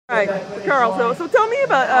Hi, Karl. So tell me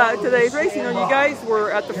about today's race. You know, you guys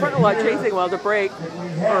were at the front a lot chasing while the break,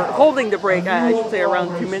 or holding the break, I should say,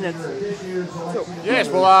 around 2 minutes. So, yes,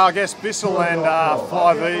 well, I guess Bissell and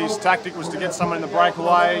 5E's tactic was to get someone in the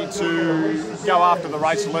breakaway to go after the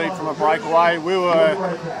race lead from a breakaway. We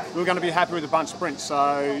were going to be happy with a bunch sprint,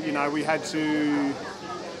 so you know we had to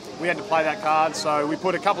play that card. So we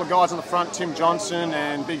put a couple of guys on the front, Tim Johnson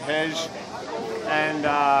and Big Hedge, and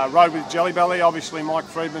rode with Jelly Belly. Obviously Mike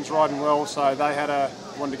Friedman's riding well, so they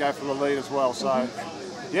wanted to go for the lead as well. So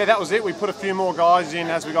yeah, that was it. We put a few more guys in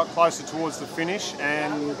as we got closer towards the finish,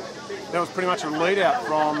 and that was pretty much a lead out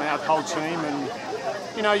from our whole team. And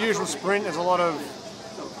you know, usual sprint, there's a lot of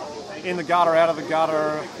in the gutter, out of the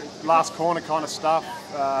gutter, last corner kind of stuff.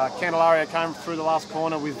 Candelario came through the last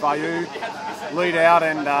corner with Vayu, lead out,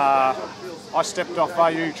 and I stepped off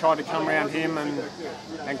Vayu, tried to come around him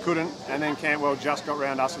and couldn't, and then Cantwell just got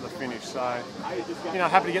round us at the finish. So, you know,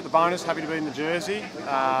 happy to get the bonus, happy to be in the jersey.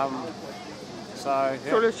 So, yeah.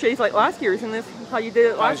 Sort of chase like last year, isn't this how you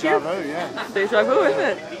did it last year? Deja vu, yeah. Deja vu, isn't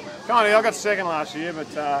it? Kind of, I got second last year, but,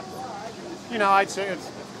 you know, 8 seconds,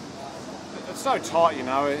 it's so tight, you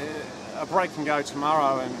know. A break can go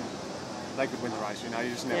tomorrow and they could win the race, you know,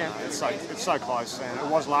 you just never know. It's so close, and it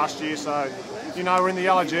was last year, so, you know, we're in the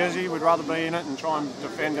yellow jersey, we'd rather be in it and try and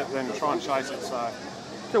defend it than try and chase it, so.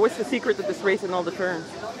 So what's the secret to this race and all the turns?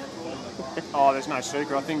 Oh, there's no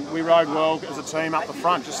secret. I think we rode well as a team up the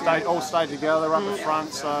front, just all stayed together up the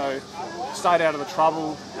front, so stayed out of the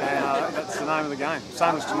trouble, and that's the name of the game.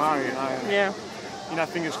 Same as tomorrow, you know. Yeah. You know,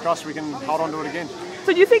 fingers crossed we can hold on to it again.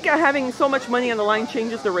 So do you think having so much money on the line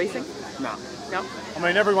changes the racing? No. No? I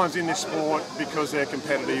mean, everyone's in this sport because they're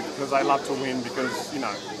competitive, because they love to win, because, you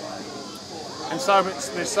know. And so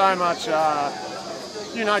there's so much,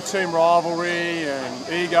 you know, team rivalry and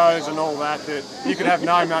egos and all that, that you could have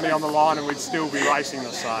no money on the line and we'd still be racing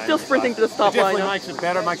the same. Still sprinting to the stop line. It definitely makes it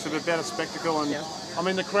better, makes it a better spectacle. And I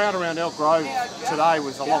mean, the crowd around Elk Grove today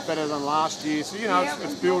was a lot better than last year. So, you know,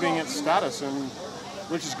 it's building its status, and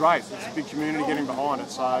which is great. It's a big community getting behind it.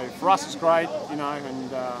 So for us, it's great, you know,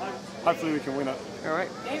 and hopefully we can win it. All right.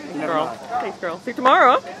 Thanks, Karl. Thanks, Karl. See you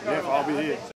tomorrow. Yeah, I'll be here.